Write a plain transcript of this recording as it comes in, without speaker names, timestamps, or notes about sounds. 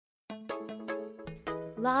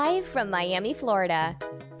Live from Miami, Florida,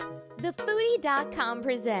 TheFoodie.com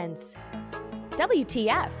presents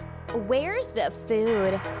WTF, Where's the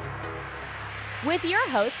Food? With your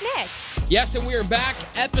host, Nick. Yes, and we are back.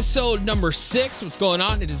 Episode number 6. What's going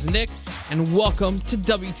on? It is Nick, and welcome to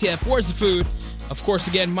WTF, Where's the Food? Of course,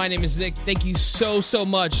 again, my name is Nick. Thank you so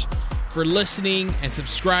much for listening and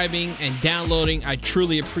subscribing and downloading. I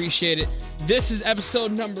truly appreciate it. This is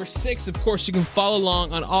episode number 6. Of course, you can follow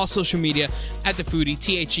along on all social media at The Foodie,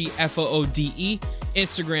 TheFoode,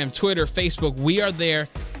 Instagram, Twitter, Facebook. We are there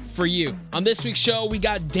for you. On this week's show, we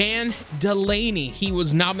got Dan Delaney. He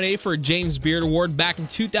was nominated for a James Beard Award back in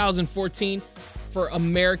 2014 for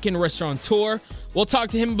American Restaurateur. We'll talk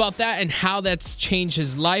to him about that and how that's changed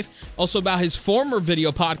his life. Also about his former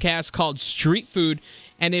video podcast called Street Food,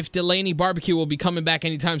 and if Delaney Barbecue will be coming back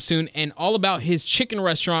anytime soon, and all about his chicken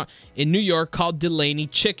restaurant in New York called Delaney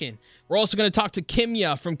Chicken. We're also going to talk to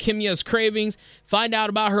Kimya from Kimya's Cravings, find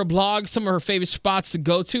out about her blog, some of her favorite spots to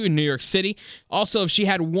go to in New York City. Also, if she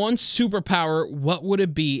had one superpower, what would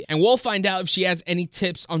it be? And we'll find out if she has any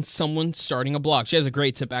tips on someone starting a blog. She has a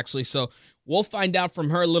great tip, actually, so we'll find out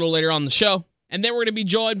from her a little later on the show. And then we're going to be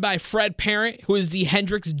joined by Fred Parent, who is the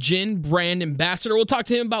Hendrick's Gin brand ambassador. We'll talk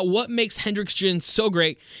to him about what makes Hendrick's Gin so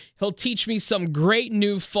great. He'll teach me some great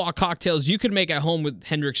new fall cocktails you can make at home with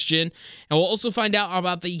Hendrick's Gin. And we'll also find out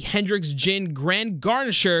about the Hendrick's Gin Grand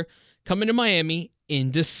Garnisher coming to Miami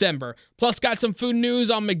in December. Plus, got some food news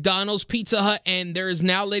on McDonald's, Pizza Hut, and there is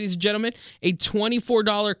now, ladies and gentlemen, a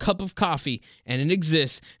 $24 cup of coffee, and it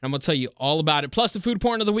exists. And I'm going to tell you all about it. Plus, the food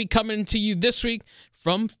porn of the week coming to you this week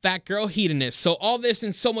from Fat Girl Hedonist. So all this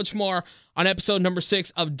and so much more on episode number 6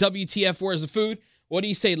 of WTF, Where's the Food? What do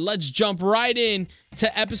you say? Let's jump right in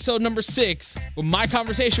to episode number 6 with my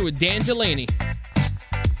conversation with Dan Delaney.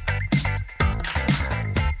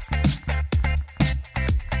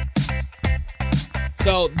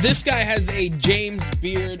 So this guy has a James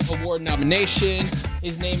Beard Award nomination.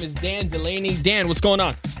 His name is Dan Delaney. Dan, what's going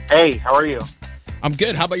on? Hey, how are you? I'm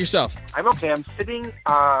good. How about yourself? I'm okay. I'm sitting,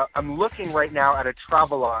 I'm looking right now at a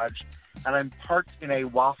Travelodge, and I'm parked in a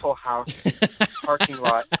Waffle House parking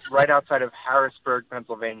lot right outside of Harrisburg,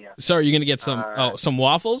 Pennsylvania. So are you going to get some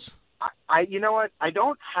waffles? You know what? I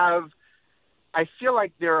feel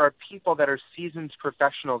like there are people that are seasoned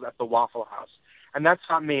professionals at the Waffle House, and that's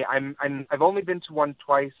not me. I've only been to one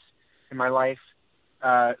twice in my life,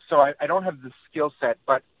 so I don't have the skill set,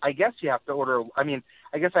 but I guess you have to order,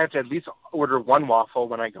 I guess I have to at least order one waffle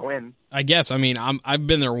when I go in. I guess. I've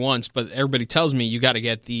been there once, but everybody tells me you got to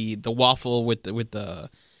get the waffle with the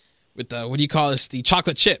what do you call this? The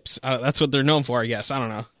chocolate chips. That's what they're known for, I guess. I don't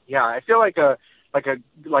know. Yeah, I feel like a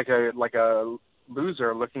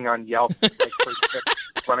loser looking on Yelp for chips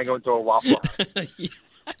when I go into a Waffle House. Yeah.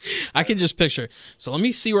 I can just picture. So let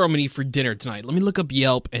me see where I'm going to eat for dinner tonight. Let me look up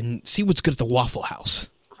Yelp and see what's good at the Waffle House.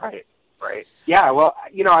 Right. Yeah, well,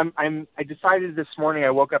 I decided this morning,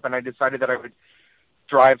 I woke up and I decided that I would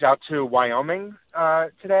drive out to Wyoming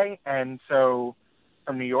today, and so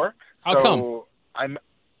from New York. How come?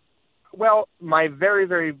 My very,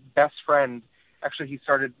 very best friend, actually he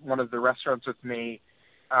started one of the restaurants with me.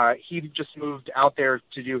 He just moved out there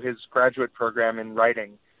to do his graduate program in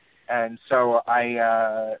writing, and so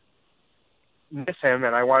I miss him,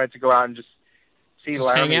 and I wanted to go out and just see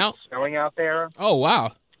Laramie snowing out there. Oh,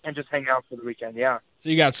 wow. And just hang out for the weekend, yeah. So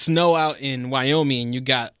you got snow out in Wyoming, and you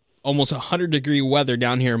got almost 100-degree weather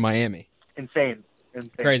down here in Miami. Insane.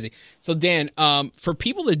 Crazy. So, Dan, for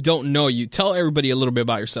people that don't know you, tell everybody a little bit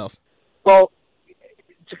about yourself. Well,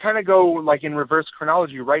 to kind of go like in reverse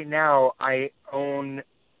chronology, right now I own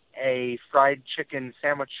a fried chicken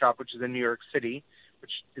sandwich shop, which is in New York City,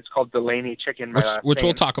 which is called Delaney Chicken. Which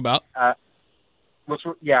we'll talk about. But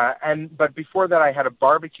before that, I had a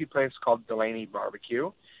barbecue place called Delaney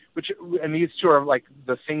Barbecue, and these two are like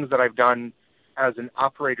the things that I've done as an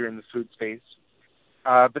operator in the food space.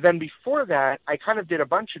 But then before that, I kind of did a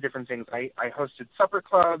bunch of different things. I hosted supper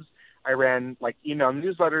clubs. I ran like email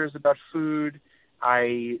newsletters about food.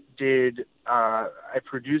 I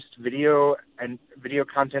produced video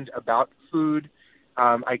content about food.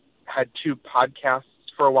 I had 2 podcasts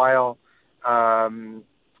for a while. I've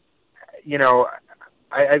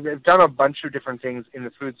done a bunch of different things in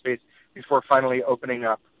the food space before finally opening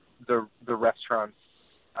up the restaurants.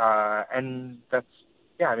 And that's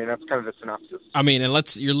kind of the synopsis. And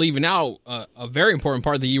you're leaving out a very important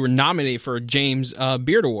part that you were nominated for a James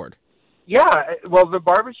Beard Award. Yeah, well, the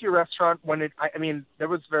barbecue restaurant, that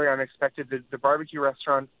was very unexpected. The barbecue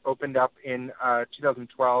restaurant opened up in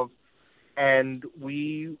 2012, and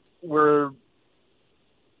we were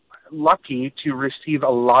lucky to receive a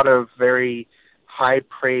lot of very high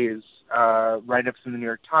praise write-ups in the New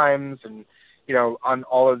York Times, and on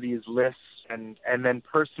all of these lists, and then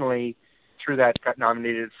personally through that got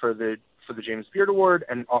nominated for the James Beard Award,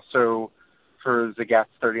 and also for Zagat's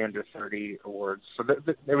 30 Under 30 awards. So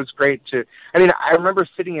it was great to. I mean, I remember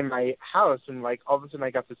sitting in my house and like all of a sudden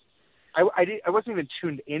I got this. I wasn't even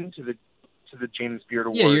tuned into the James Beard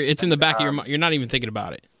Award. Yeah, it's in the back of your mind. You're not even thinking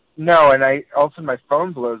about it. No, and all of a sudden my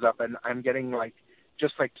phone blows up and I'm getting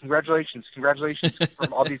just congratulations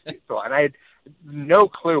from all these people, and I had no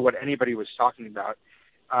clue what anybody was talking about.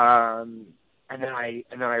 And then I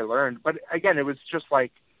learned, but again, it was just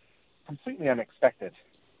completely unexpected.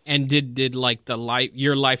 And did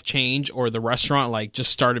your life change, or the restaurant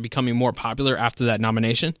just started becoming more popular after that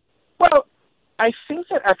nomination? Well, I think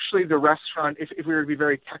that actually the restaurant, if we were to be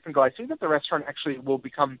very technical, I think that the restaurant actually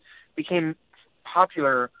became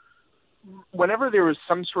popular whenever there was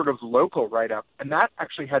some sort of local write-up, and that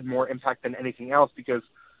actually had more impact than anything else because,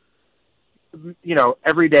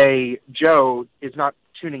 everyday Joe is not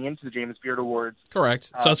tuning into the James Beard Awards.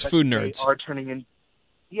 Correct. So us food nerds are tuning in.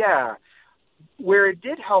 Yeah. Where it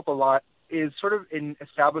did help a lot is sort of in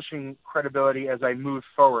establishing credibility as I moved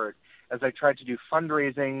forward, as I tried to do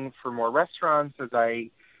fundraising for more restaurants, as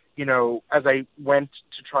I went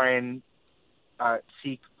to try and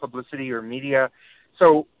seek publicity or media.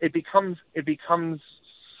 So it becomes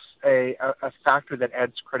a factor that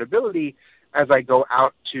adds credibility as I go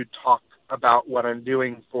out to talk about what I'm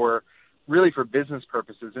doing for business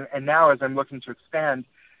purposes. And now as I'm looking to expand,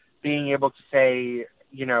 being able to say,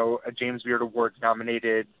 a James Beard Award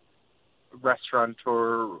nominated restaurant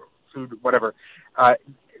or food, whatever,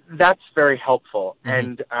 that's very helpful.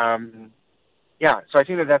 Mm-hmm. And, so I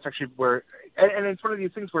think that's actually where, and it's one of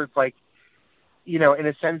these things where it's in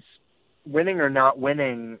a sense, winning or not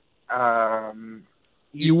winning,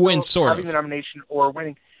 you win sort having the nomination or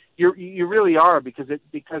winning, you really are because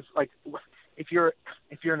if you're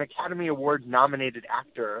an Academy Award nominated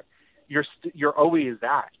actor, you're always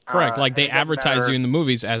that. Correct. They advertise you in the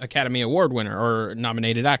movies as Academy Award winner or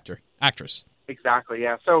nominated actress. Exactly.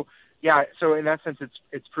 Yeah. So in that sense,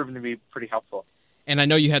 it's proven to be pretty helpful. And I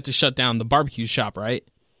know you had to shut down the barbecue shop, right?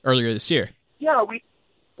 Earlier this year. Yeah,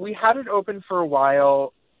 we had it open for a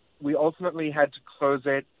while. We ultimately had to close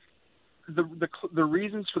it. The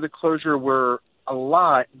reasons for the closure were a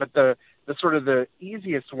lot, but the sort of the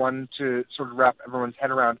easiest one to sort of wrap everyone's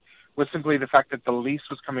head around was simply the fact that the lease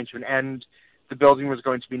was coming to an end, the building was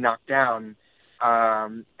going to be knocked down,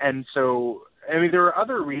 and so there are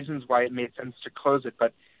other reasons why it made sense to close it,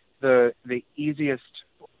 but the easiest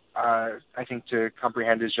I think to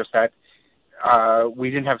comprehend is just that we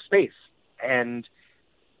didn't have space, and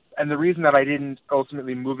the reason that I didn't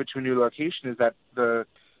ultimately move it to a new location is that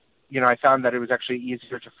I found that it was actually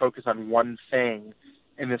easier to focus on one thing,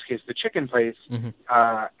 in this case, the chicken place, mm-hmm.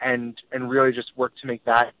 And really just work to make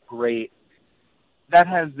that great. That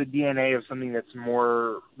has the DNA of something that's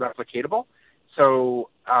more replicatable. So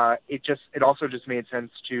it also just made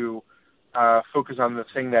sense to focus on the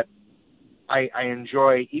thing that I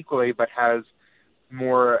enjoy equally, but has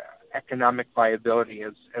more economic viability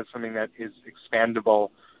as something that is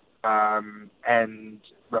expandable and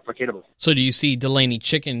replicatable. So do you see Delaney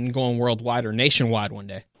Chicken going worldwide or nationwide one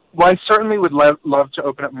day? Well, I certainly would love to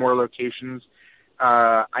open up more locations.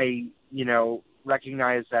 I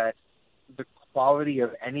recognize that the quality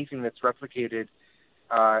of anything that's replicated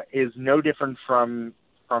is no different from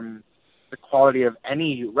the quality of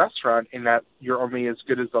any restaurant, in that you're only as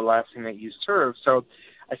good as the last thing that you serve. So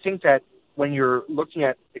I think that when you're looking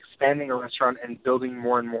at expanding a restaurant and building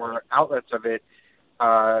more and more outlets of it,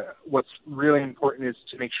 what's really important is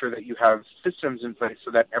to make sure that you have systems in place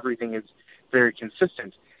so that everything is very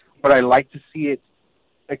consistent. Would I like to see it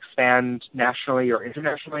expand nationally or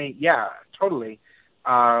internationally? Yeah, totally.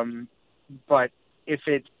 But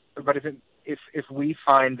if we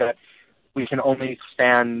find that we can only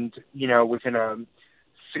expand, within a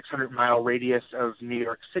 600-mile radius of New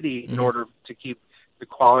York City in order to keep the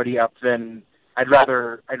quality up, then I'd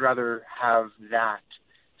rather have that,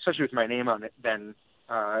 especially with my name on it, than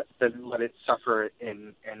let it suffer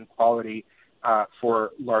in quality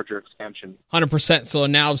for larger expansion. 100%. So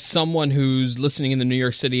now someone who's listening in the New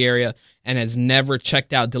York City area and has never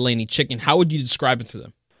checked out Delaney Chicken, how would you describe it to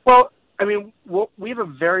them? Well, we have a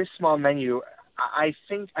very small menu. I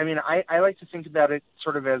like to think about it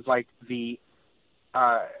sort of as like the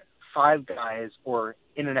Five Guys or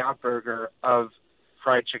In-N-Out Burger of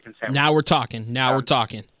fried chicken sandwiches. Now we're talking. We're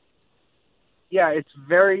talking. Yeah, it's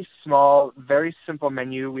very small, very simple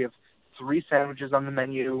menu. We have 3 sandwiches on the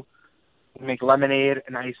menu. We make lemonade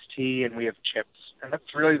and iced tea, and we have chips. And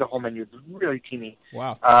that's really the whole menu. It's really teeny.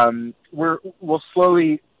 Wow. We'll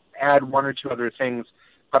slowly add one or two other things,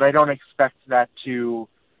 but I don't expect that to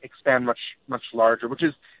expand much larger, which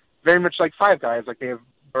is very much like Five Guys. Like, they have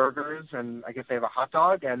burgers, and I guess they have a hot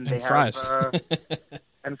dog, and they fries. have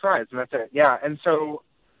and fries, and that's it. Yeah, and so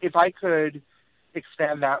if I could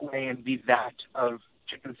expand that way and be that of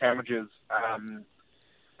chicken sandwiches,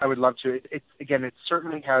 I would love to. It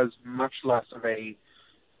certainly has much less of a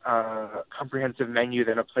comprehensive menu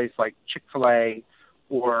than a place like Chick-fil-A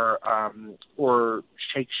or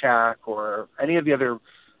Shake Shack or any of the other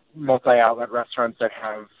multi-outlet restaurants that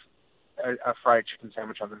have a fried chicken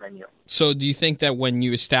sandwich on the menu. So do you think that when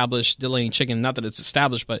you establish Delaney Chicken, not that it's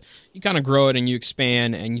established, but you kind of grow it and you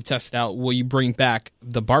expand and you test it out, will you bring back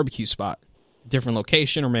the barbecue spot? Different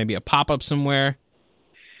location or maybe a pop-up somewhere?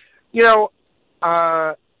 You know,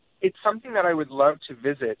 it's something that I would love to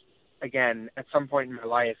visit again at some point in my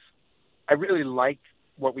life. I really like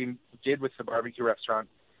what we did with the barbecue restaurant.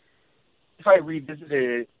 If I revisited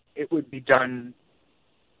it, it would be done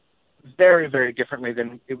very, very differently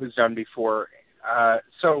than it was done before.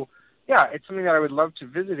 So, yeah, it's something that I would love to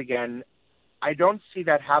visit again. I don't see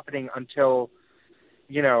that happening until,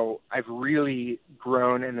 you know, I've really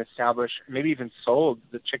grown and established, maybe even sold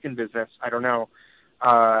the chicken business. I don't know.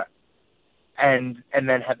 And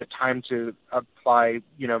then had the time to apply,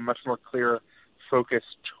 you know, much more clear focus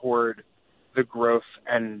toward the growth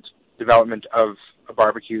and development of a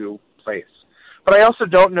barbecue place. But I also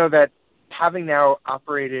don't know that, having now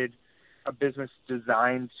operated a business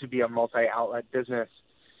designed to be a multi-outlet business,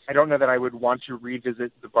 I don't know that I would want to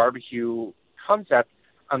revisit the barbecue concept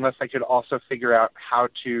unless I could also figure out how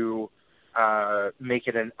to make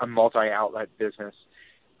it a multi-outlet business,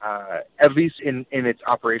 at least in its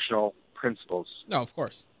operational principles. No, of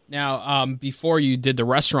course. Now, before you did the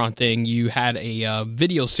restaurant thing, you had a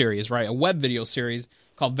video series, right? A web video series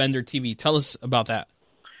called Vendor TV. Tell us about that.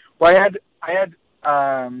 Well,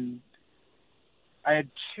 I had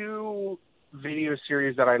 2 video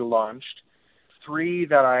series that I launched, 4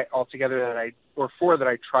 that I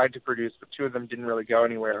tried to produce, but 2 of them didn't really go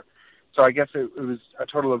anywhere. So I guess it was a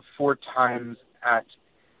total of 4 times at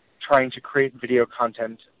trying to create video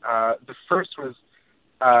content. The first was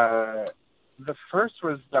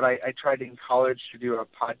that I tried in college to do a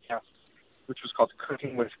podcast, which was called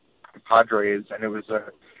Cooking with Compadres, and it was kind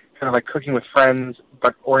of like cooking with friends,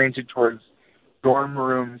 but oriented towards dorm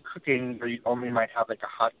room cooking, where you only might have like a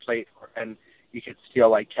hot plate, and you could steal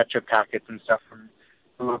like ketchup packets and stuff from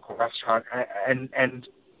the local restaurant, and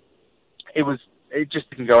it just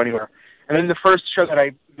didn't go anywhere. And then the first show that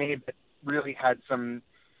I made that really had some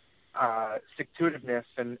stick-to-itiveness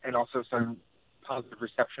and also some positive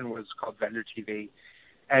reception was called Vendor TV.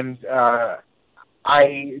 And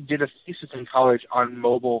I did a thesis in college on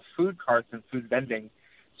mobile food carts and food vending.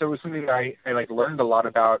 So it was something that I like learned a lot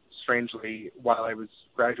about, strangely, while I was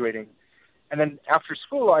graduating. And then after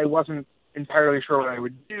school, I wasn't entirely sure what I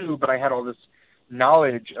would do, but I had all this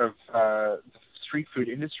knowledge of the street food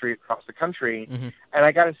industry across the country, and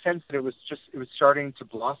I got a sense that it was starting to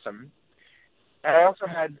blossom. And I also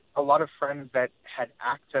had a lot of friends that had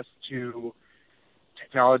access to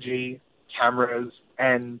technology, cameras,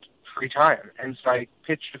 and free time. And so I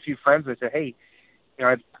pitched a few friends and I said, hey, you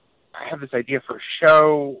know, I have this idea for a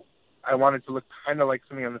show. I wanted to look kind of like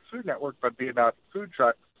something on the Food Network, but be about food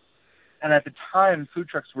trucks. And at the time, food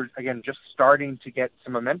trucks were, again, just starting to get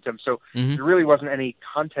some momentum. So there really wasn't any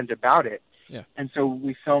content about it. Yeah. And so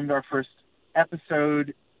we filmed our first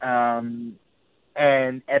episode and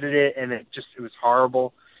edited it, and it was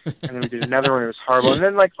horrible. And then we did another one, it was horrible. And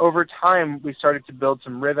then, like, over time, we started to build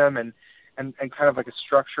some rhythm and kind of like a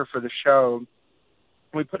structure for the show.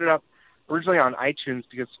 We put it up originally on iTunes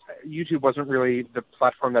because YouTube wasn't really the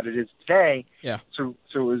platform that it is today. Yeah. So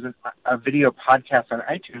it was a video podcast on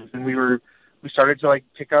iTunes, and we started to like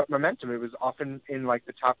pick up momentum. It was often in like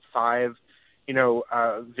the top 5, you know,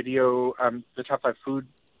 the top 5 food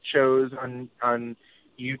shows on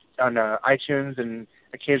iTunes, and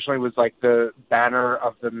occasionally was like the banner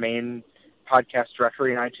of the main podcast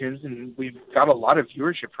directory in iTunes, and we got a lot of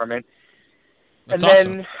viewership from it. That's and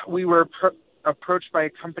awesome. Then we were approached by a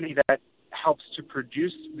company that helps to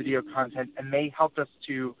produce video content, and they helped us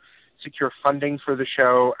to secure funding for the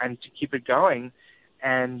show and to keep it going.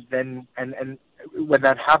 And then, and when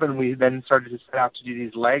that happened, we then started to set out to do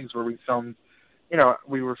these legs where we filmed, you know,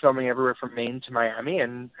 we were filming everywhere from Maine to Miami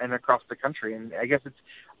and across the country. And I guess it's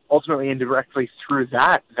ultimately indirectly through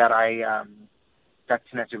that I got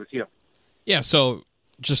connected with you. Yeah, so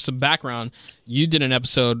just some background, you did an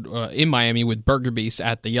episode in Miami with Burger Beast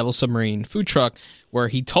at the Yellow Submarine food truck where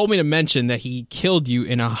he told me to mention that he killed you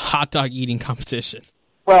in a hot dog eating competition.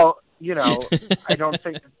 Well, I don't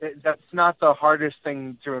think that's not the hardest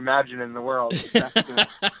thing to imagine in the world. Steph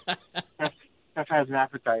has an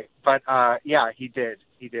appetite, but yeah, he did.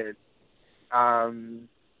 I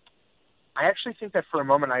actually think that for a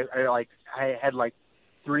moment I had like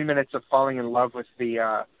 3 minutes of falling in love with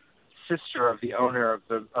the sister of the owner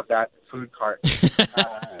of that food cart.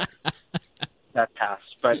 That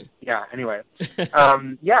passed, but yeah. Anyway,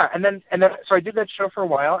 yeah, and then so I did that show for a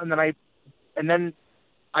while, and then I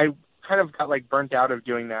kind of got like burnt out of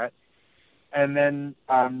doing that, and then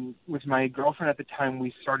with my girlfriend at the time,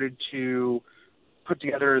 we started to put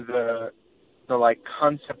together the like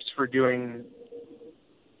concepts for doing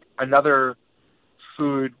another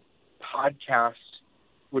food podcast,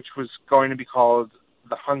 which was going to be called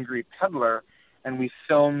The Hungry Peddler, and we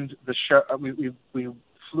filmed the show. We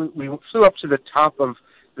flew up to the top of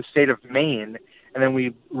the state of Maine, and then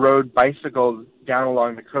we rode bicycles down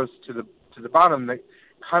along the coast to the bottom. The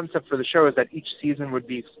concept for the show is that each season would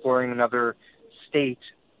be exploring another state's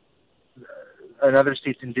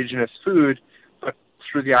indigenous food, but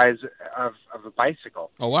through the eyes of a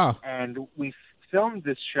bicycle. Oh, wow. And we filmed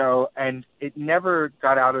this show, and it never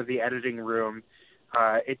got out of the editing room.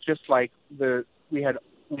 It just like we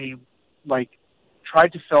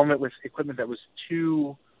tried to film it with equipment that was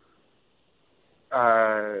too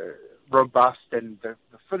robust, and the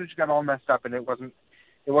footage got all messed up, and it wasn't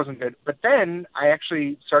good. But then I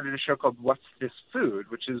actually started a show called What's This Food,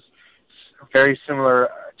 which is a very similar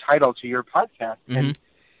title to your podcast. Mm-hmm.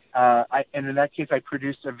 And in that case, I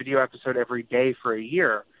produced a video episode every day for a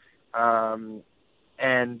year.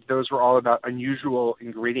 And those were all about unusual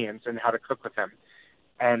ingredients and how to cook with them.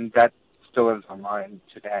 And that still is online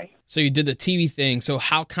today. So you did the TV thing. So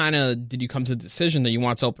how kind of did you come to the decision that you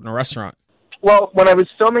want to open a restaurant? Well, when I was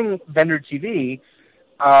filming Vendor TV,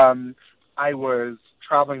 I was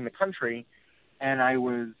traveling the country, and I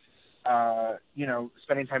was,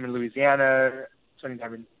 spending time in Louisiana, spending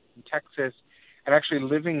time in Texas, and actually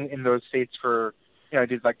living in those states for,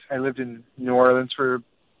 I lived in New Orleans for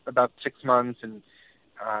about 6 months, and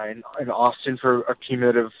in Austin for a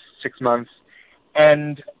cumulative 6 months.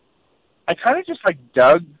 And I kind of just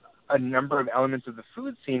dug a number of elements of the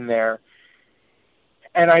food scene there.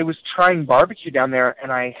 And I was trying barbecue down there,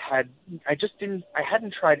 and I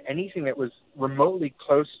hadn't tried anything that was remotely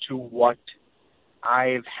close to what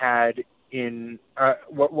I've had in,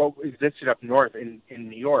 what existed up north in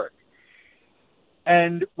New York.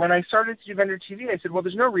 And when I started to do Vendor TV, I said, well,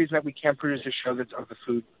 there's no reason that we can't produce a show that's of the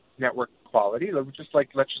Food Network quality. Let's just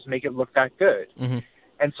make it look that good. Mm-hmm.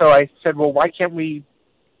 And so I said, well, why can't we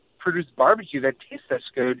produce barbecue that tastes this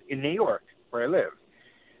good in New York, where I live?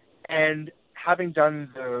 And having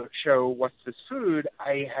done the show What's This Food,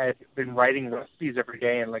 I had been writing recipes every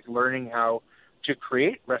day and learning how to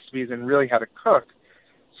create recipes and really how to cook.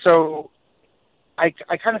 So I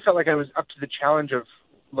kind of felt like I was up to the challenge of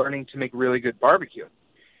learning to make really good barbecue.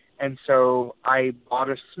 And so I bought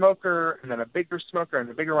a smoker, and then a bigger smoker, and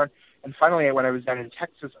a bigger one. And finally, when I was down in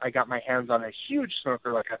Texas, I got my hands on a huge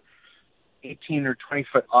smoker, like a 18 or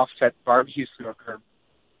 20-foot offset barbecue smoker.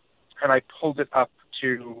 And I pulled it up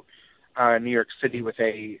to New York City with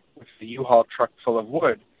a U-Haul truck full of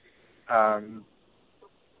wood. And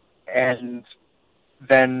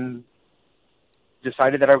then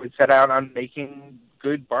decided that I would set out on making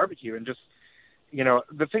good barbecue. And just,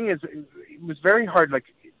 the thing is, it was very hard.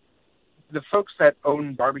 The folks that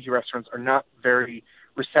own barbecue restaurants are not very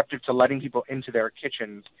receptive to letting people into their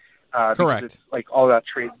kitchens. Correct. Because it's all about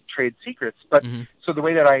trade secrets. But mm-hmm. So the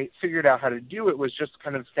way that I figured out how to do it was just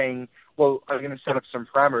kind of saying, well, I'm going to set up some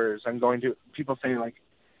parameters. People saying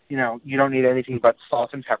you don't need anything but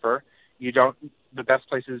salt and pepper. The best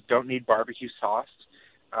places don't need barbecue sauce.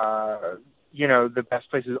 The best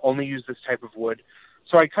places only use this type of wood.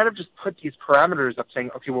 So I kind of just put these parameters up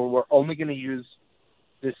saying, okay, well, we're only going to use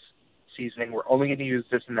this seasoning. We're only going to use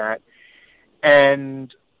this and that.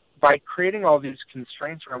 And by creating all these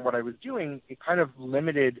constraints around what I was doing, it kind of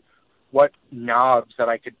limited what knobs that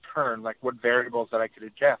I could turn, what variables that I could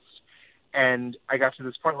adjust. And I got to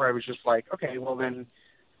this point where I was just okay, well then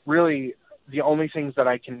really the only things that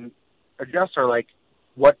I can adjust are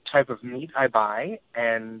what type of meat I buy,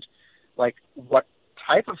 and what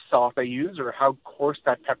type of salt I use, or how coarse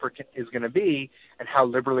that pepper is going to be, and how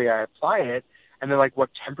liberally I apply it, and then what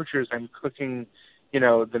temperatures I'm cooking,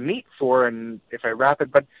 the meat for, and if I wrap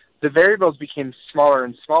it. But the variables became smaller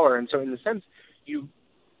and smaller, and so in the sense,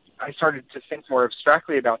 I started to think more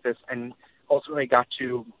abstractly about this, and ultimately got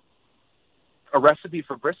to a recipe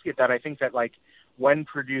for brisket that I think that when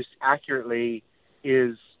produced accurately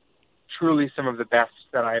is truly some of the best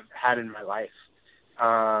that I've had in my life.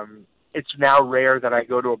 it's now rare that I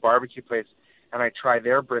go to a barbecue place and I try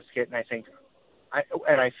their brisket, and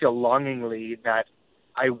I feel longingly that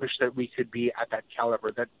I wish that we could be at that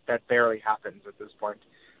caliber. That barely happens at this point,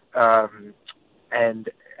 and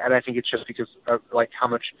I think it's just because of like how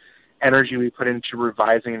much energy we put into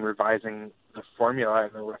revising the formula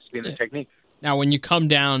and the recipe and the technique. Now, when you come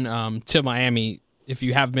down to Miami, if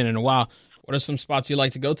you have been in a while, what are some spots you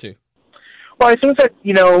like to go to? Well, I think that,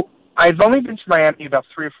 I've only been to Miami about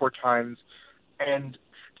 3 or 4 times, and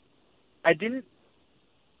I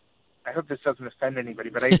hope this doesn't offend anybody,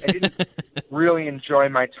 but I didn't really enjoy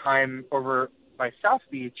my time over by South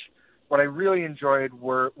Beach. What I really enjoyed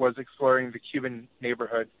was exploring the Cuban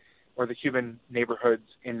neighborhood or the Cuban neighborhoods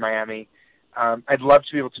in Miami. I'd love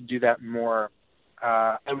to be able to do that more.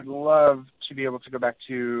 I would love to be able to go back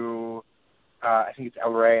to, I think it's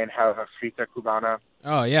El Rey and have a frita cubana.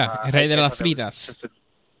 Oh, yeah. Rey de las fritas.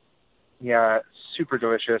 Yeah, super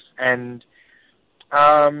delicious. And,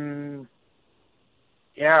 I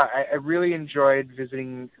really enjoyed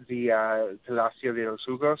visiting the Palacio de los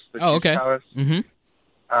Jugos, the Palace. Mm-hmm.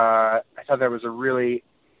 I thought that was a really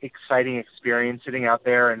exciting experience sitting out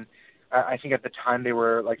there, and I think at the time they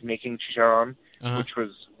were like making chicharrón, which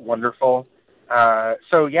was wonderful. I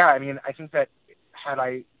think that had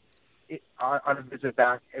I on a visit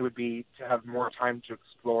back, it would be to have more time to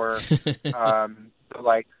explore the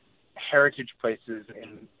like heritage places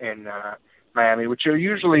in Miami, which are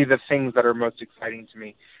usually the things that are most exciting to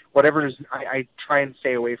me. I try and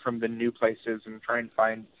stay away from the new places and try and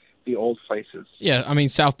find the old places. Yeah, I mean,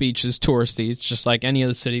 South Beach is touristy. It's just like any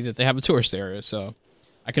other city that they have a tourist area, so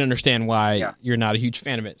I can understand why you're not a huge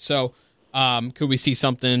fan of it. So could we see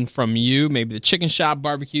something from you, maybe the Chicken Shop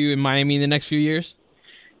barbecue in Miami in the next few years?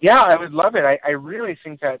 Yeah, I would love it. I really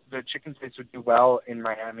think that the chicken place would do well in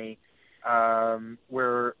Miami.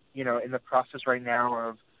 We're, in the process right now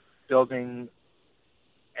of building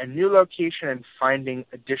a new location and finding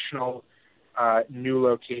additional new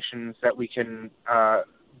locations that we can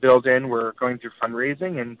build in. We're going through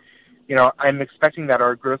fundraising, and I'm expecting that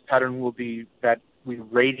our growth pattern will be that we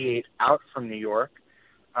radiate out from New York.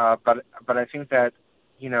 But I think that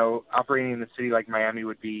operating in a city like Miami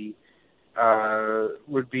would be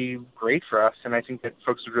great for us, and I think that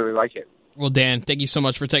folks would really like it. Well, Dan, thank you so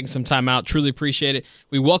much for taking some time out. Truly appreciate it.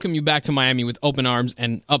 We welcome you back to Miami with open arms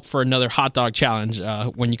and up for another hot dog challenge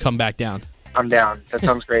when you come back down. I'm down. That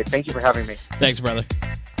sounds great. Thank you for having me. Thanks, brother.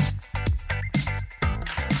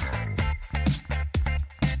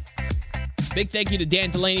 Big thank you to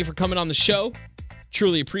Dan Delaney for coming on the show.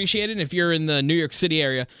 Truly appreciate it. If you're in the New York City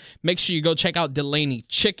area, make sure you go check out Delaney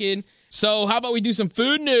Chicken. So how about we do some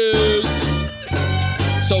food news?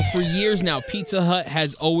 So for years now, Pizza Hut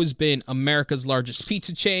has always been America's largest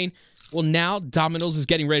pizza chain. Well, now Domino's is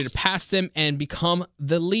getting ready to pass them and become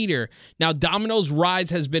the leader. Now, Domino's rise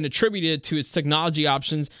has been attributed to its technology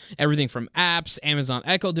options, everything from apps, Amazon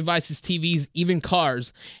Echo devices, TVs, even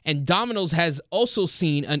cars. And Domino's has also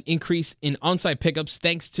seen an increase in on-site pickups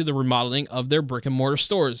thanks to the remodeling of their brick-and-mortar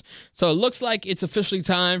stores. So it looks like it's officially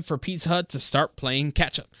time for Pizza Hut to start playing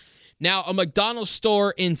catch-up. Now, a McDonald's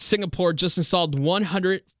store in Singapore just installed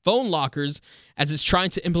 100 phone lockers as it's trying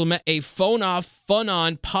to implement a phone-off,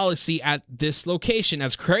 phone-on policy at this location.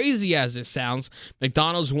 As crazy as this sounds,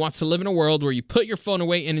 McDonald's wants to live in a world where you put your phone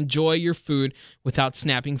away and enjoy your food without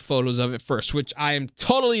snapping photos of it first, which I am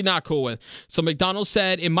totally not cool with. So McDonald's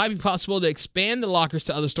said it might be possible to expand the lockers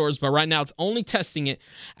to other stores, but right now it's only testing it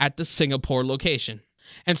at the Singapore location.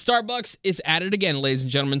 And Starbucks is at it again, ladies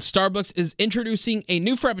and gentlemen. Starbucks is introducing a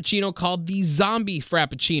new Frappuccino called the Zombie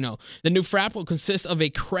Frappuccino. The new Frapp will consist of a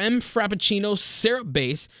creme Frappuccino syrup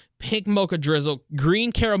base, pink mocha drizzle,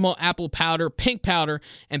 green caramel apple powder, pink powder,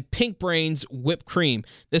 and pink brains whipped cream.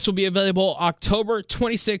 This will be available October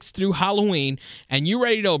 26th through Halloween. And you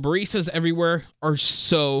already know baristas everywhere are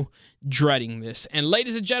so dreading this. And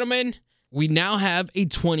ladies and gentlemen, we now have a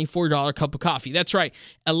 $24 cup of coffee. That's right.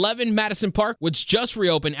 11 Madison Park, which just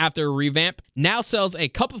reopened after a revamp, now sells a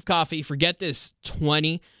cup of coffee for, get this,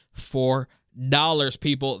 $24,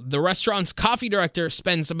 people. The restaurant's coffee director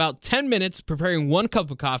spends about 10 minutes preparing one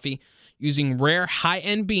cup of coffee using rare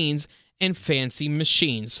high-end beans and fancy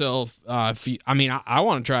machines. So, I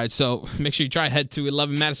want to try it, so make sure you try. Head to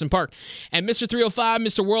 11 Madison Park. And Mr. 305,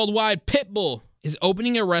 Mr. Worldwide Pitbull, is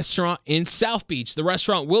opening a restaurant in South Beach. The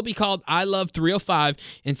restaurant will be called I Love 305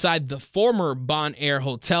 inside the former Bon Air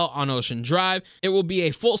Hotel on Ocean Drive. It will be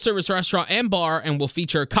a full-service restaurant and bar and will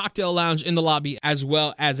feature a cocktail lounge in the lobby as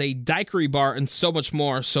well as a daiquiri bar and so much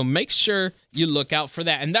more. So make sure you look out for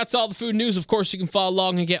that. And that's all the food news. Of course, you can follow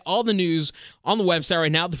along and get all the news on the website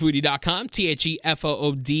right now, thefoodie.com,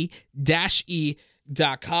 TheFood-E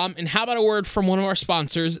kimyascravings.com. And how about a word from one of our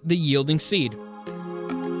sponsors, The Yielding Seed?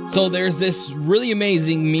 So there's this really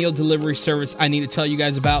amazing meal delivery service I need to tell you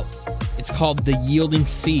guys about. It's called The Yielding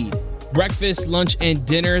Seed. Breakfast, lunch, and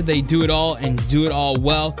dinner, they do it all and do it all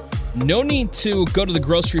well. No need to go to the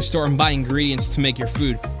grocery store and buy ingredients to make your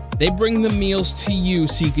food. They bring the meals to you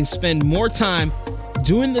so you can spend more time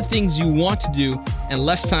doing the things you want to do and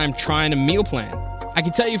less time trying to meal plan. I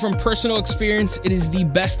can tell you from personal experience, it is the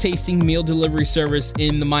best tasting meal delivery service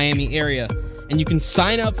in the Miami area. And you can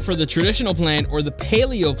sign up for the traditional plan or the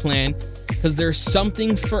paleo plan because there's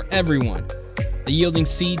something for everyone. The Yielding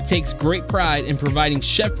Seed takes great pride in providing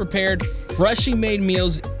chef-prepared, freshly made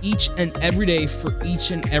meals each and every day for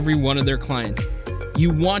each and every one of their clients. You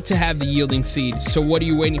want to have The Yielding Seed, so what are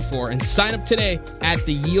you waiting for? And sign up today at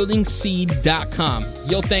theyieldingseed.com.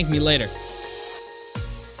 You'll thank me later.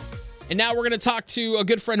 And now we're going to talk to a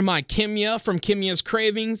good friend of mine, Kimya from Kimya's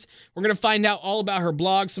Cravings. We're going to find out all about her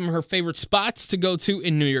blog, some of her favorite spots to go to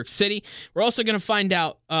in New York City. We're also going to find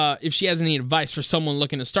out if she has any advice for someone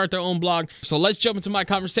looking to start their own blog. So let's jump into my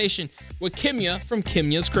conversation with Kimya from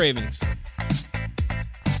Kimya's Cravings.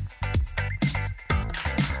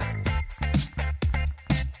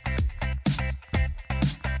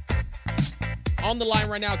 On the line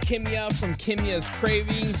right now, Kimya from Kimya's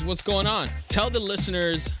Cravings. What's going on? Tell the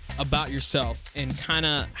listeners about yourself and kind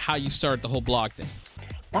of how you started the whole blog thing.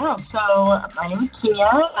 Yeah, so my name is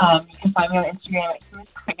Kimya. You can find me on Instagram at Kimya's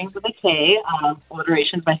Cravings with a K.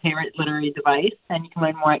 Alliteration is my favorite literary device, and you can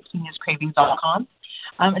learn more at kimyascravings.com.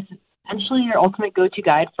 It's essentially your ultimate go-to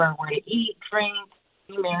guide for where to eat, drink,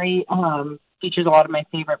 be merry. Features a lot of my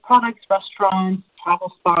favorite products, restaurants,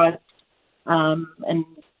 travel spots, and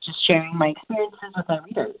just sharing my experiences with my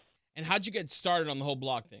readers. And how'd you get started on the whole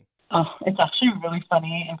blog thing? Oh, it's actually really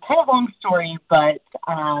funny and kind of a long story, but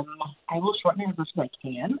I will shorten it as much as I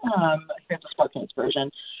can. Here's the Sparknotes version.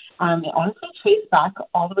 It honestly traced back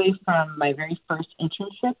all the way from my very first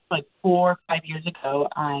internship, like 4 or 5 years ago.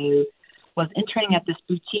 I was interning at this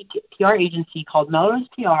boutique PR agency called Melrose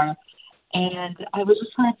PR, and I was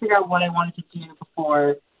just trying to figure out what I wanted to do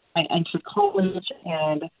before I entered college,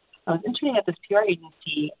 and I was interning at this PR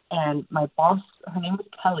agency, and my boss, her name was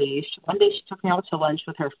Kelly. One day she took me out to lunch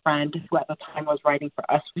with her friend, who at the time was writing for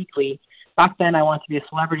Us Weekly. Back then, I wanted to be a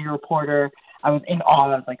celebrity reporter. I was in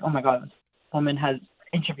awe. I was like, oh my God, this woman has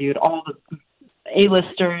interviewed all the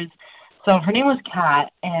A-listers. So her name was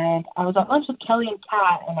Kat, and I was at lunch with Kelly and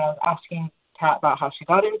Kat, and I was asking Kat about how she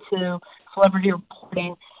got into celebrity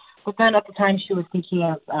reporting. But then at the time, she was thinking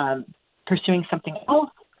of pursuing something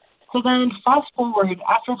else. So then, fast forward,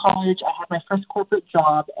 after college, I had my first corporate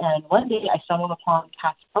job, and one day I stumbled upon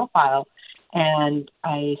Kat's profile, and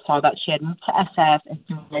I saw that she had moved to SF and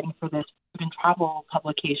she was writing for this food and travel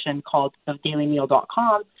publication called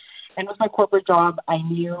thedailymeal.com. And with my corporate job, I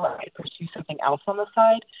knew I could pursue something else on the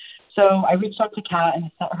side. So I reached out to Kat and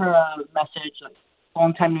sent her a message, like,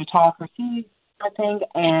 long time no talk or see, I think,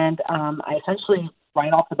 and I essentially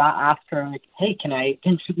right off the bat asked her, like, hey, can I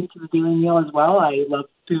contribute to the Daily Meal as well? I love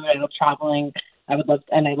food, I love traveling, I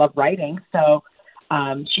love writing. So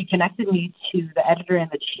she connected me to the editor and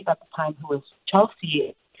the chief at the time, who was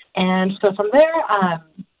Chelsea. And so from there, I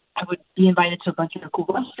would be invited to a bunch of cool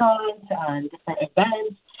restaurants and different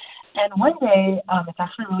events. And one day, it's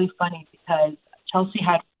actually really funny because Chelsea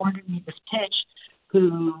had forwarded me this pitch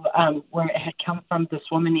where it had come from this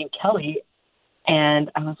woman named Kelly. And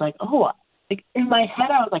I was like, oh, like, in my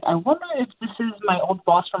head, I was like, I wonder if this is my old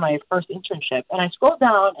boss from my first internship. And I scrolled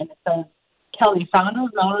down, and it says, Kelly, founder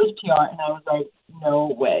of Melrose PR. And I was like, no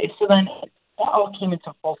way. So then it all came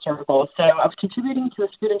into full circle. So I was contributing to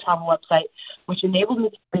this food and travel website, which enabled me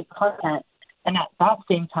to create content. And at that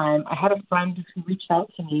same time, I had a friend who reached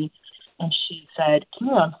out to me, and she said,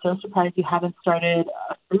 Kimya, I'm so surprised you haven't started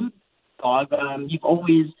a food blog. You've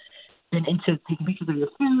always been into taking pictures of your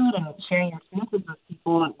food and sharing your experiences with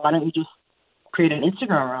people. Why don't you just create an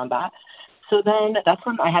Instagram around that? So then that's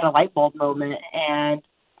when I had a light bulb moment. And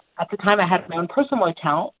at the time I had my own personal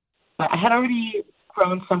account, but I had already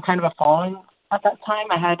grown some kind of a following at that time.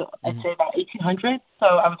 I had, I'd say, about 1,800. So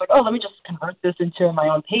I was like, oh, let me just convert this into my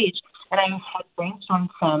own page. And I had brainstormed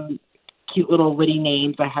some cute little witty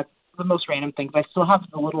names. I had the most random things. I still have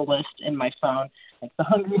the little list in my phone, like The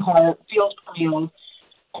Hungry Heart, Feels for Meals.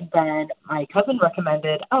 And then my cousin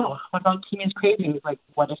recommended, oh, what about Kimya's Cravings? Like,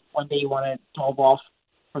 what if one day you want to delve off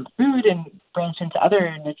from food and branch into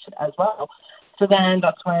other niches as well? So then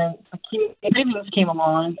that's when the Kimya's Cravings came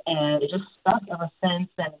along, and it just stuck ever since.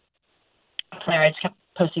 And I just kept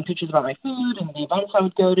posting pictures about my food and the events I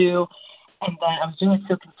would go to. And then I was doing it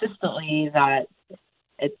so consistently that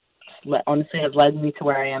it honestly has led me to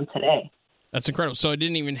where I am today. That's incredible. So it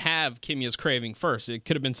didn't even have Kimya's Craving first. It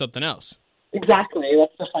could have been something else. Exactly.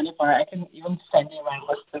 That's the funny part. I can even send you my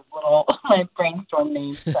list of my brainstorm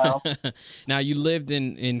names. So now, you lived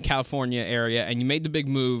in California area, and you made the big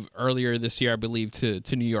move earlier this year, I believe, to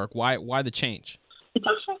New York. Why the change? It's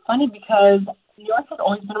actually funny because New York has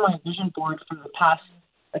always been on my vision board for the past,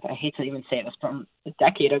 like, I hate to even say this, from a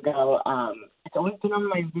decade ago. It's always been on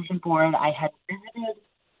my vision board. I had visited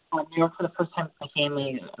New York for the first time with my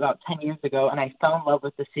family about 10 years ago, and I fell in love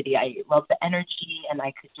with the city. I love the energy, and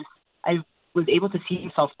I was able to see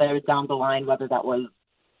myself there down the line, whether that was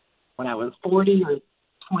when I was 40 or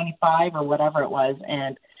 25 or whatever it was.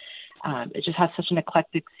 And it just has such an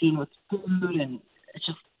eclectic scene with food, and it's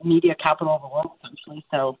just media capital of the world, essentially.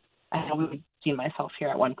 So I always see myself here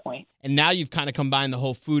at one point. And now you've kind of combined the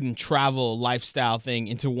whole food and travel lifestyle thing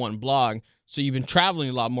into one blog. So you've been traveling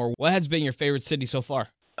a lot more. What has been your favorite city so far?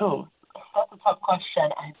 Oh, that's a tough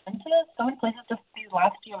question. I've been to so many places just these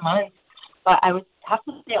last few months, but I would have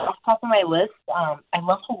to say off the top of my list, I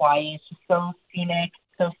love Hawaii. It's just so scenic,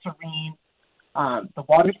 so serene. The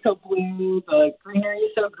water's so blue, the greenery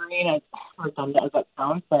is so green, as redundant as that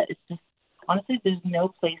sounds, but it's just, honestly, there's no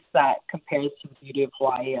place that compares to the beauty of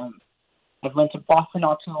Hawaii. I've went to Boston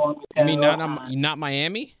not too long ago. I mean, not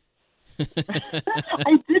Miami?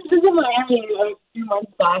 I did visit Miami a few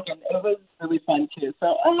months back, and it was really fun, too.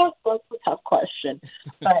 So that's a tough question.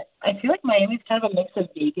 But I feel like Miami's kind of a mix of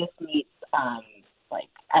Vegas meets like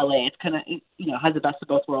LA. It's kind of, has the best of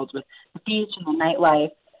both worlds with the beach and the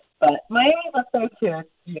nightlife. But Miami's up there, too. It's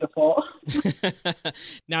beautiful.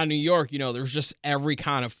 Now, New York, there's just every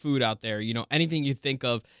kind of food out there. Anything you think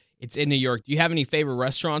of, it's in New York. Do you have any favorite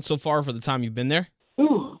restaurants so far for the time you've been there?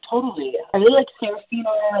 Ooh, totally. I really like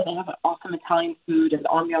Serafino. They have awesome Italian food, and the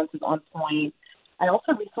ambiance is on point. I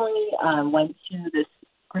also recently went to this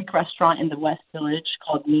Greek restaurant in the West Village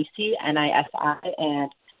called Nisi, Nisi, and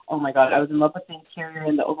oh my God, I was in love with the interior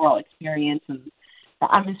and the overall experience, and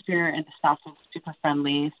the atmosphere, and the staff was super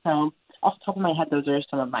friendly. So off the top of my head, those are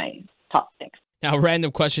some of my top picks. Now,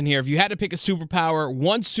 random question here. If you had to pick a superpower,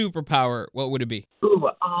 one superpower, what would it be? Ooh,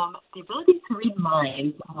 the ability to read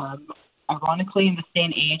minds. Ironically, in this day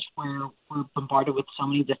and age where we're bombarded with so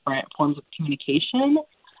many different forms of communication,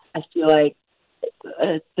 I feel like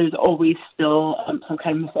there's always still some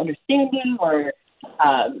kind of misunderstanding, or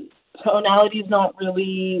tonality is not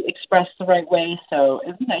really expressed the right way. So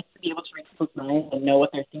it'd be nice to be able to read people's minds and know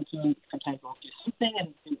what they're thinking. Sometimes they'll do something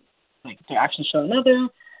and their actions show another.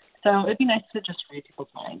 So it'd be nice to just read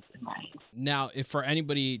people's minds and minds. Now, if for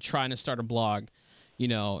anybody trying to start a blog,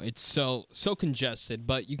 it's so congested,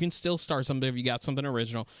 but you can still start something if you got something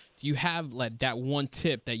original. Do you have that one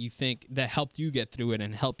tip that you think that helped you get through it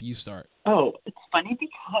and help you start? Oh, it's funny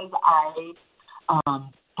because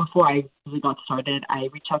before I really got started, I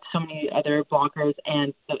reached out to so many other bloggers,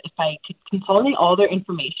 and if I could consolidate all their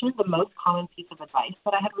information, the most common piece of advice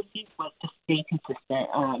that I had received was to stay consistent.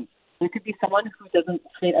 There could be someone who doesn't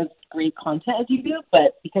create as great content as you do,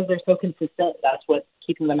 but because they're so consistent, that's what's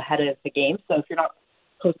keeping them ahead of the game. So if you're not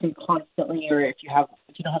posting constantly, or if you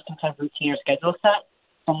don't have some kind of routine or schedule set,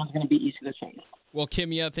 someone's going to be easy to chase. Well,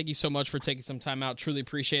 Kimya, thank you so much for taking some time out. Truly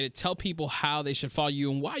appreciate it. Tell people how they should follow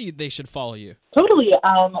you and why they should follow you. Totally.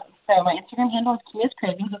 So my Instagram handle is Kimya's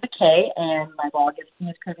Cravings with a K, and my blog is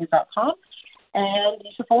kimyascravings.com. And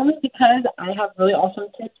you should follow me because I have really awesome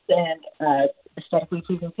tips and aesthetically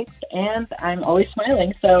pleasing tips, and I'm always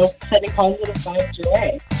smiling, so sending positive vibes your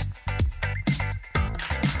way.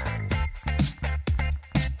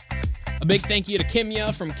 A big thank you to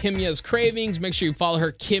Kimya from Kimya's Cravings. Make sure you follow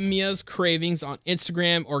her, Kimya's Cravings, on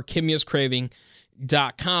Instagram or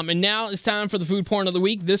kimyascraving.com. And now it's time for the food porn of the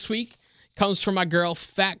week. This week comes from my girl,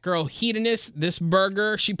 Fat Girl Hedonist. This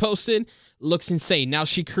burger she posted looks insane. Now,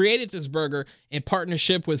 she created this burger in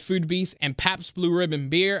partnership with Food Beast and Pabst Blue Ribbon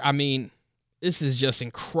Beer. I mean, this is just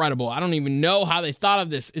incredible. I don't even know how they thought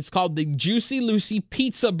of this. It's called the Juicy Lucy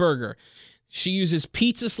Pizza Burger. She uses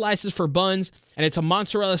pizza slices for buns, and it's a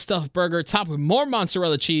mozzarella stuffed burger topped with more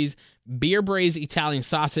mozzarella cheese, beer braised Italian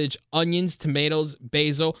sausage, onions, tomatoes,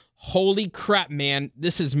 basil. Holy crap, man.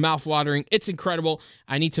 This is mouthwatering. It's incredible.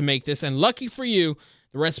 I need to make this. And lucky for you,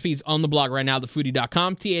 the recipe's on the blog right now,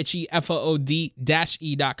 thefoodie.com,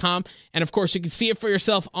 THEFOOD-E.com. And of course, you can see it for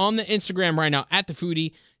yourself on the Instagram right now at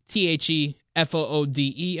thefoodie,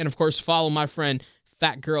 THEFOODE. And of course, follow my friend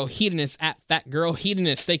Fat Girl Hedonist at Fat Girl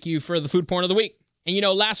Hedonist. Thank you for the food porn of the week. And,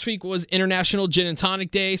 last week was International Gin and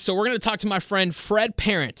Tonic Day, so we're going to talk to my friend Fred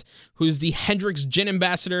Parent, who's the Hendrick's Gin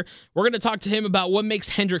Ambassador. We're going to talk to him about what makes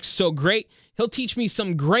Hendrick's so great. He'll teach me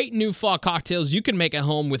some great new fall cocktails you can make at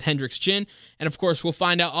home with Hendrick's Gin. And, of course, we'll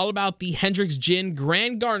find out all about the Hendrick's Gin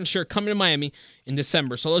Grand Garnisher coming to Miami in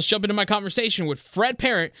December. So let's jump into my conversation with Fred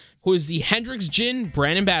Parent, who is the Hendrick's Gin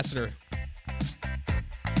Brand Ambassador.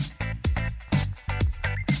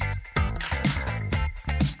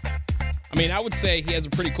 I would say he has a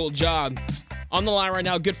pretty cool job. On the line right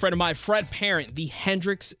now, a good friend of mine, Fred Parent, the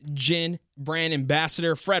Hendrick's Gin Brand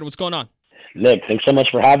Ambassador. Fred, what's going on? Nick, thanks so much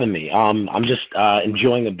for having me. I'm just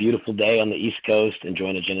enjoying a beautiful day on the East Coast,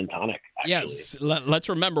 enjoying a gin and tonic, actually. Yes, let's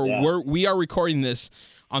remember, we are recording this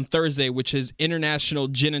on Thursday, which is International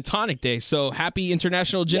Gin and Tonic Day. So happy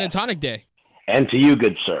International Gin and Tonic Day. And to you,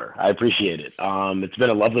 good sir. I appreciate it. It's been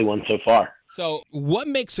a lovely one so far. So what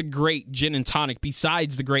makes a great gin and tonic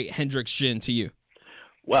besides the great Hendrick's Gin to you?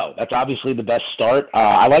 Well, that's obviously the best start.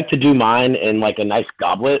 I like to do mine in like a nice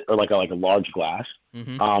goblet or like a large glass.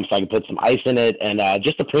 Mm-hmm. So I can put some ice in it, and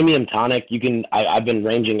just a premium tonic. I've been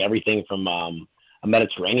ranging everything from a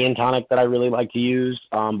Mediterranean tonic that I really like to use,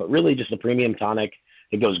 but really just a premium tonic.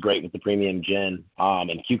 It goes great with the premium gin,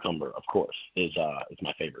 and cucumber, of course, is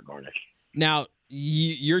my favorite garnish. Now,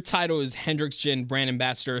 your title is Hendrick's Gin Brand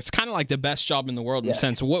Ambassador. It's kind of like the best job in the world in a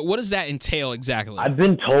sense. What does that entail exactly? I've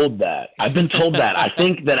been told that. I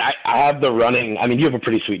think that I have the running. You have a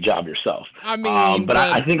pretty sweet job yourself. But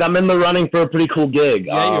I think I'm in the running for a pretty cool gig.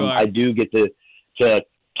 Yeah, you are. I do get to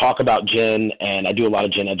talk about gin, and I do a lot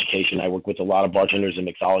of gin education. I work with a lot of bartenders and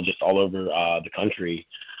mixologists all over the country,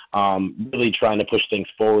 really trying to push things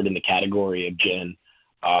forward in the category of gin.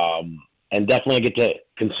 And definitely I get to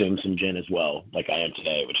consume some gin as well, like I am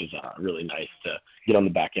today, which is really nice to get on the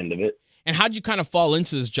back end of it. And how'd you kind of fall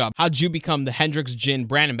into this job? How'd you become the Hendrick's Gin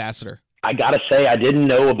Brand Ambassador? I got to say, I didn't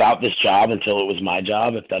know about this job until it was my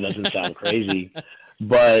job, if that doesn't sound crazy.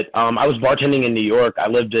 But I was bartending in New York. I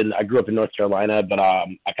grew up in North Carolina, but I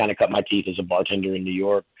kind of cut my teeth as a bartender in New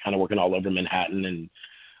York, kind of working all over Manhattan and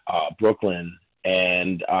Brooklyn.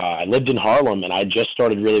 And I lived in Harlem, and I just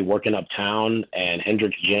started really working uptown, and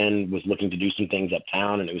Hendrick's Gin was looking to do some things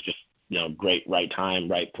uptown, and it was just, great, right time,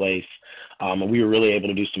 right place. And we were really able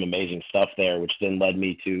to do some amazing stuff there, which then led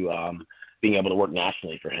me to being able to work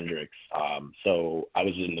nationally for Hendrick's. So I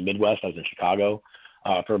was in the Midwest. I was in Chicago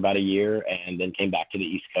for about a year, and then came back to the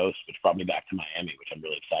East Coast, which brought me back to Miami, which I'm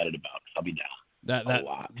really excited about. I'll be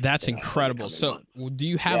down. That's incredible. So do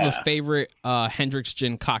you have a favorite Hendrick's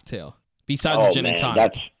Gin cocktail? Besides gin and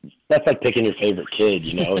tonic. That's like picking your favorite kid,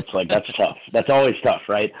 It's like, that's tough. That's always tough,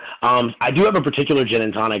 right? I do have a particular gin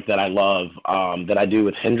and tonic that I love, that I do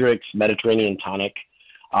with Hendrick's Mediterranean tonic.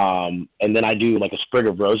 And then I do like a sprig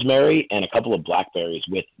of rosemary and a couple of blackberries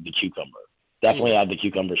with the cucumber. Definitely add the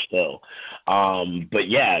cucumber still. But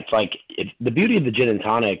yeah, it's like the beauty of the gin and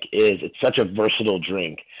tonic is it's such a versatile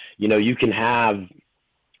drink. You can have,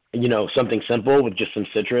 something simple with just some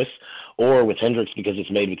citrus, or with Hendrick's, because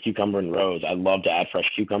it's made with cucumber and rose. I love to add fresh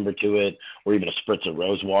cucumber to it, or even a spritz of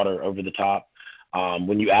rose water over the top.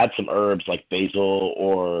 When you add some herbs like basil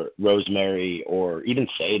or rosemary or even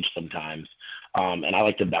sage sometimes, and I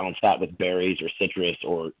like to balance that with berries or citrus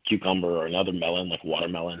or cucumber or another melon like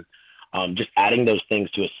watermelon, just adding those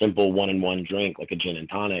things to a simple one-in-one drink like a gin and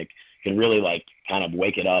tonic can really kind of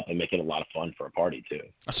wake it up and make it a lot of fun for a party too.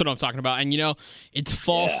 That's what I'm talking about. And it's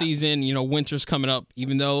fall season, winter's coming up,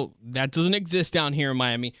 even though that doesn't exist down here in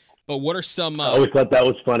Miami. But what are some... I always thought that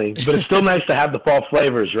was funny. But it's still nice to have the fall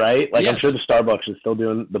flavors, right? Yes. I'm sure the Starbucks is still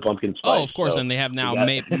doing the pumpkin spice. Oh, of course. And they have now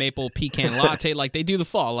maple pecan latte. They do the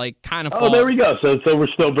fall, kind of fall. Oh, there we go. So we're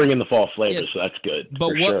still bringing the fall flavors, so that's good.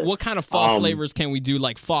 But what kind of fall flavors can we do,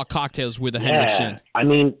 fall cocktails with a Hendrick's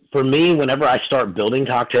Gin? For me, whenever I start building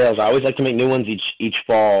cocktails, I always like to make new ones each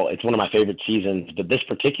fall. It's one of my favorite seasons. But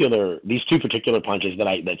these two particular punches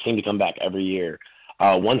that seem to come back every year,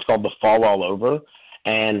 one's called the Fall All Over.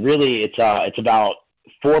 And really, it's about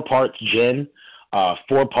 4 parts gin,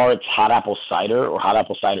 4 parts hot apple cider or hot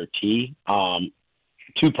apple cider tea,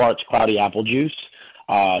 2 parts cloudy apple juice,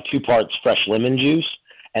 2 parts fresh lemon juice,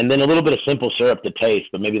 and then a little bit of simple syrup to taste,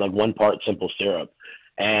 but maybe 1 part simple syrup.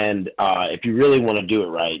 And if you really want to do it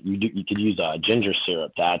right, you could use ginger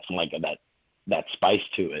syrup to add some that spice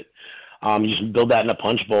to it. You just build that in a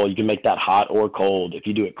punch bowl. You can make that hot or cold. If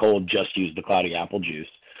you do it cold, just use the cloudy apple juice.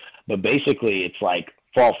 But basically, it's like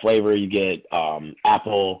fall flavor. You get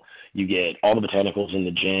apple, you get all the botanicals in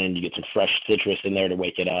the gin, you get some fresh citrus in there to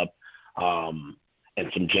wake it up, and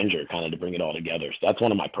some ginger kind of to bring it all together. So that's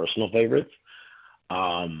one of my personal favorites.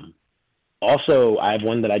 Also, I have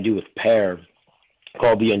one that I do with pear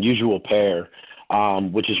called the Unusual Pear.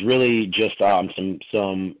 which is really just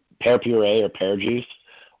some pear puree or pear juice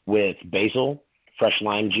with basil, fresh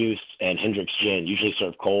lime juice, and Hendrick's gin, usually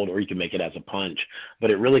served cold, or you can make it as a punch.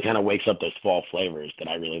 But it really kind of wakes up those fall flavors that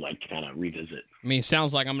I really like to kind of revisit. I mean, it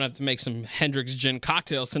sounds like I'm going to have to make some Hendrick's gin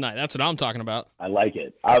cocktails tonight. That's what I'm talking about. I like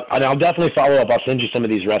it. I'll definitely follow up. I'll send you some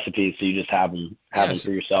of these recipes so you just have them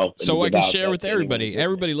for yourself. So I can share with everybody.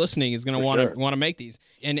 Everybody listening is going to want to make these.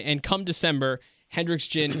 And come December, Hendrick's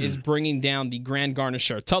Gin is bringing down the Grand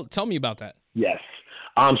Garnisher. Tell me about that. Yes.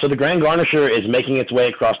 So the Grand Garnisher is making its way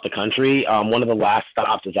across the country. One of the last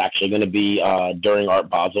stops is actually going to be during Art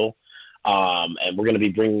Basel. And we're going to be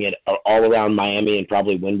bringing it all around Miami and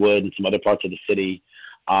probably Wynwood and some other parts of the city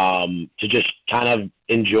to just kind of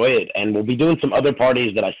enjoy it. And we'll be doing some other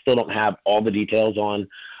parties that I still don't have all the details on,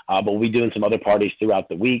 but we'll be doing some other parties throughout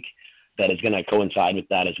the week that is going to coincide with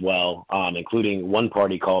that as well, including one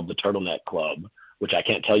party called the Turtleneck Club, which I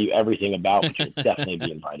can't tell you everything about, but you'll definitely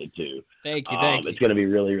be invited to. Thank you. It's going to be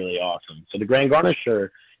really, really awesome. So the Grand Garnisher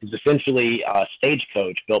is essentially a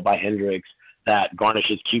stagecoach built by Hendrick's that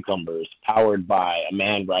garnishes cucumbers, powered by a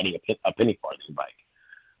man riding a penny farthing bike.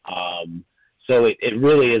 So it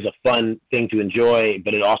really is a fun thing to enjoy,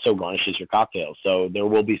 but it also garnishes your cocktails. So there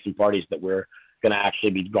will be some parties that we're going to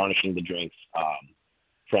actually be garnishing the drinks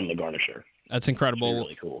from the Garnisher. That's incredible.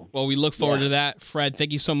 Really cool. Well, we look forward to that. Fred,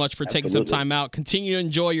 thank you so much for taking some time out. Continue to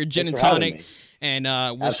enjoy your gin and tonic, and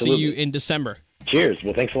we'll see you in December. Cheers.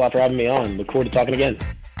 Well, thanks a lot for having me on. Look forward to talking again.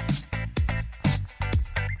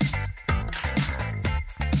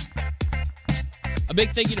 A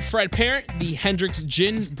big thank you to Fred Parent, the Hendrick's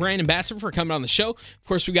Gin brand ambassador, for coming on the show. Of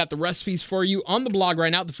course, we got the recipes for you on the blog right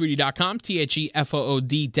now, thefoodie.com,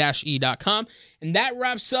 TheFood.com. And that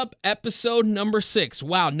wraps up episode number 6.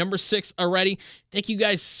 Wow, number 6 already. Thank you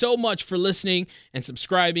guys so much for listening and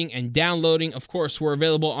subscribing and downloading. Of course, we're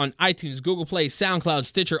available on iTunes, Google Play, SoundCloud,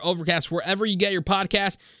 Stitcher, Overcast, wherever you get your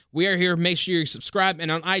podcast. We are here. Make sure you subscribe.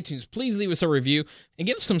 And on iTunes, please leave us a review and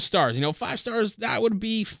give us some stars. 5 stars, that would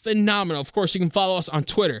be phenomenal. Of course, you can follow us on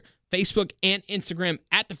Twitter, Facebook, and Instagram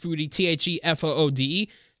at The Foodie, TheFoode.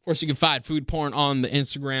 Of course, you can find food porn on the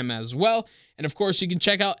Instagram as well. And of course, you can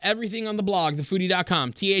check out everything on the blog,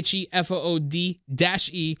 thefoodie.com,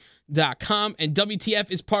 TheFoode.com. And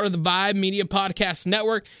WTF is part of the Vibe Media Podcast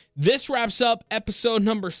Network. This wraps up episode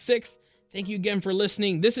number 6. Thank you again for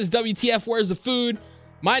listening. This is WTF Where's the Food?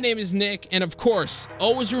 My name is Nick, and of course,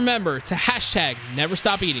 always remember to hashtag never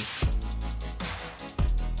stop eating.